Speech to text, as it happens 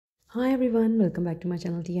Hi everyone, welcome back to my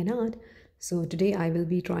channel Tea and Art. So today I will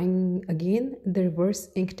be trying again the reverse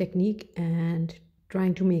ink technique and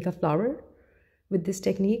trying to make a flower with this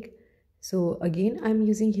technique. So again I'm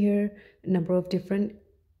using here a number of different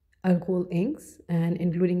alcohol inks and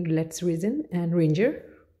including Let's Resin and Ranger.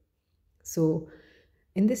 So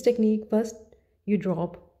in this technique, first you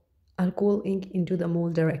drop alcohol ink into the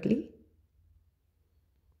mold directly.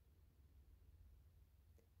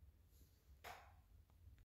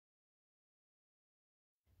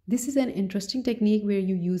 This is an interesting technique where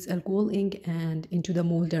you use alcohol ink and into the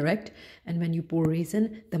mold direct, and when you pour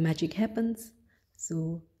resin, the magic happens.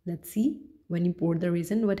 So let's see when you pour the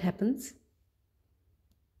resin what happens.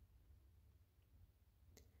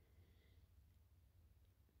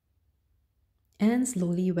 And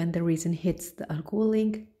slowly when the resin hits the alcohol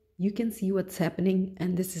ink, you can see what's happening,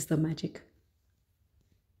 and this is the magic.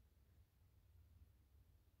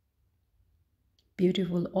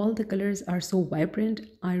 Beautiful, all the colors are so vibrant.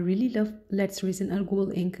 I really love Let's Resin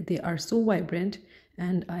alcohol ink. They are so vibrant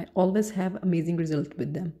and I always have amazing result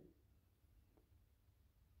with them.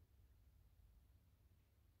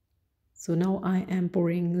 So now I am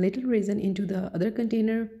pouring little resin into the other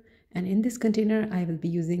container, and in this container I will be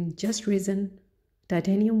using just resin,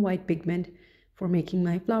 titanium white pigment for making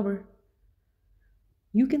my flower.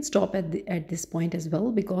 You can stop at this point as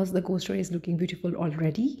well because the coaster is looking beautiful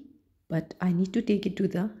already, but I need to take it to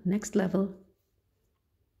the next level.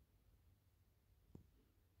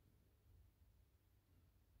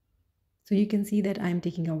 So you can see that I am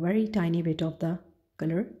taking a very tiny bit of the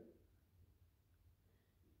color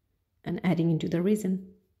and adding into the resin.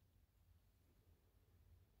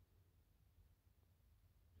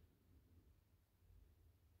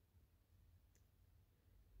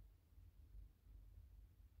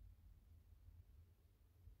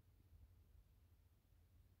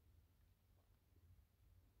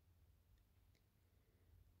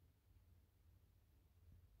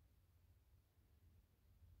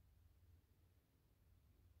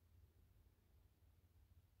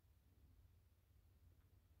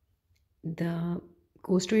 The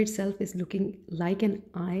coaster itself is looking like an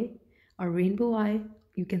eye, a rainbow eye.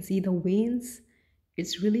 You can see the veins.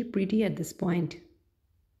 It's really pretty at this point,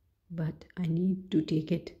 but I need to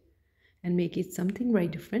take it and make it something very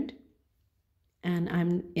different. And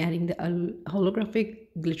I'm adding the holographic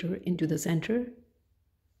glitter into the center.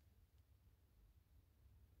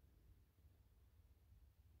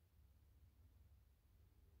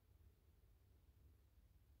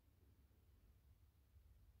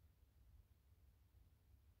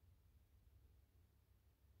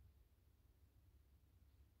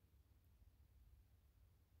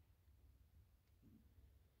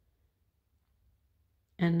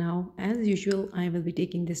 And now, as usual, I will be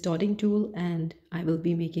taking this dotting tool and I will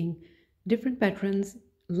be making different patterns,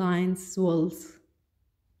 lines, swirls,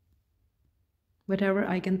 whatever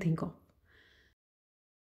I can think of.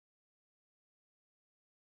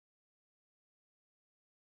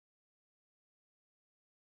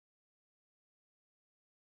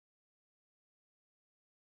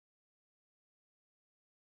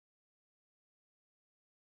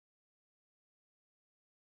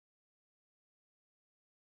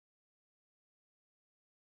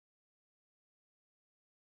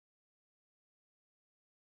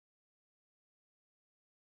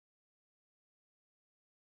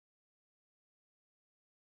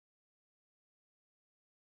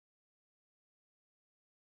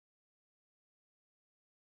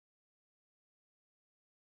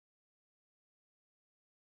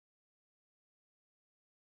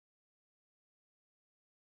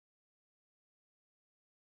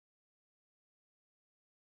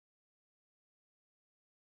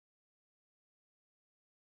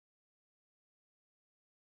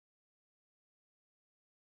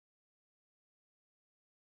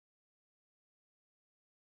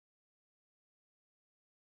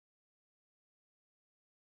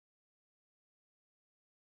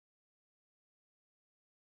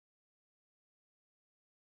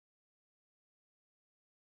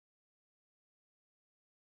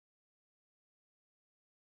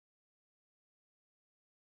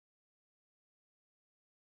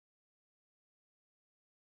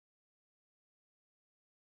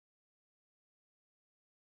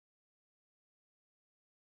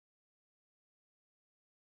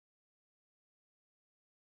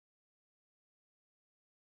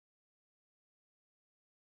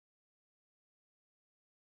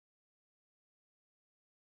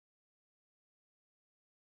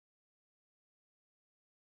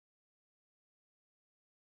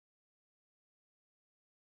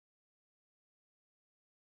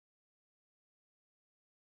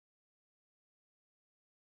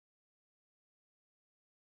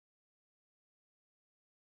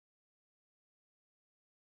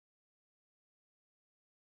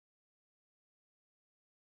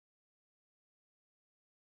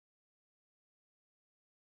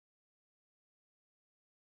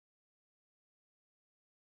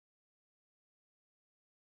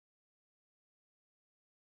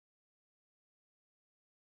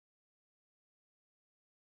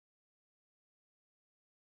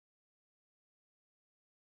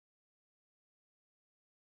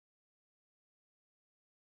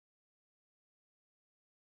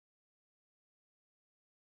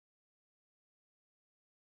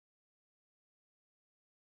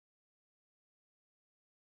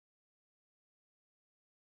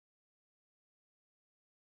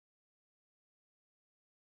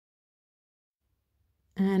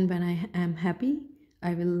 and when I am happy,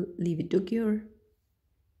 I will leave it to cure.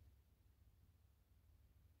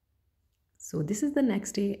 So this is the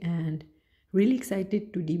next day and really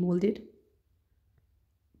excited to demold it.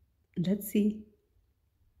 Let's see.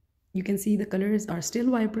 You can see the colors are still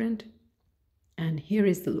vibrant, and here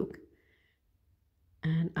is the look.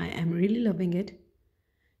 And I am really loving it.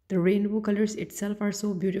 The rainbow colors itself are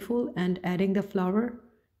so beautiful, and adding the flower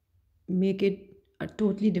make it a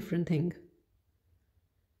totally different thing.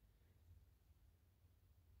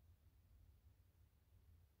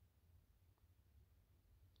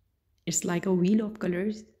 It's like a wheel of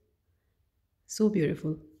colors, so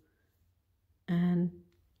beautiful. And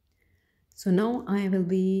so now I will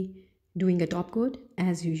be doing a top coat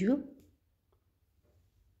as usual.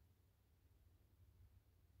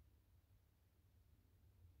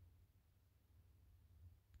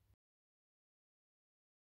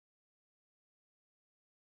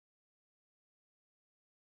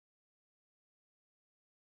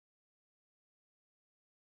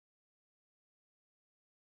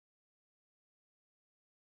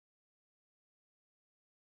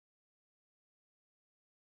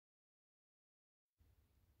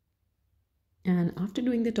 And after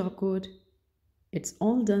doing the top coat, it's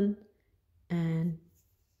all done. And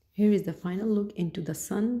here is the final look into the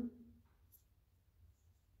sun.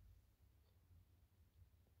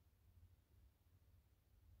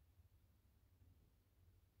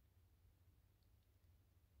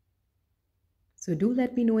 So do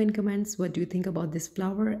let me know in comments what do you think about this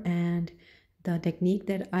flower and the technique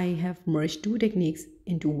that I have merged two techniques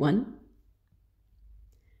into one.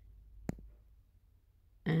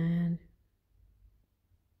 And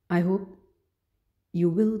I hope you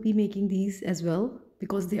will be making these as well,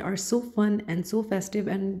 because they are so fun and so festive,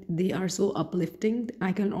 and they are so uplifting.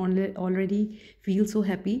 I can already feel so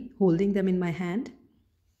happy holding them in my hand.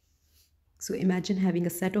 So imagine having a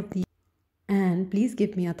set of these. And please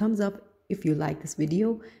give me a thumbs up if you like this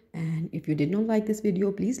video, and if you did not like this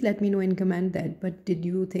video, please let me know in comment that but did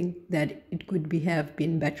you think that it could be have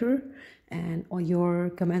been better. And all your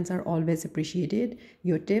comments are always appreciated.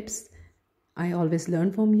 Your tips, I always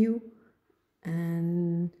learn from you.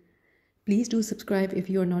 And please do subscribe if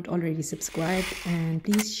you are not already subscribed, and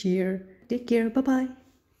please share. Take care. Bye bye.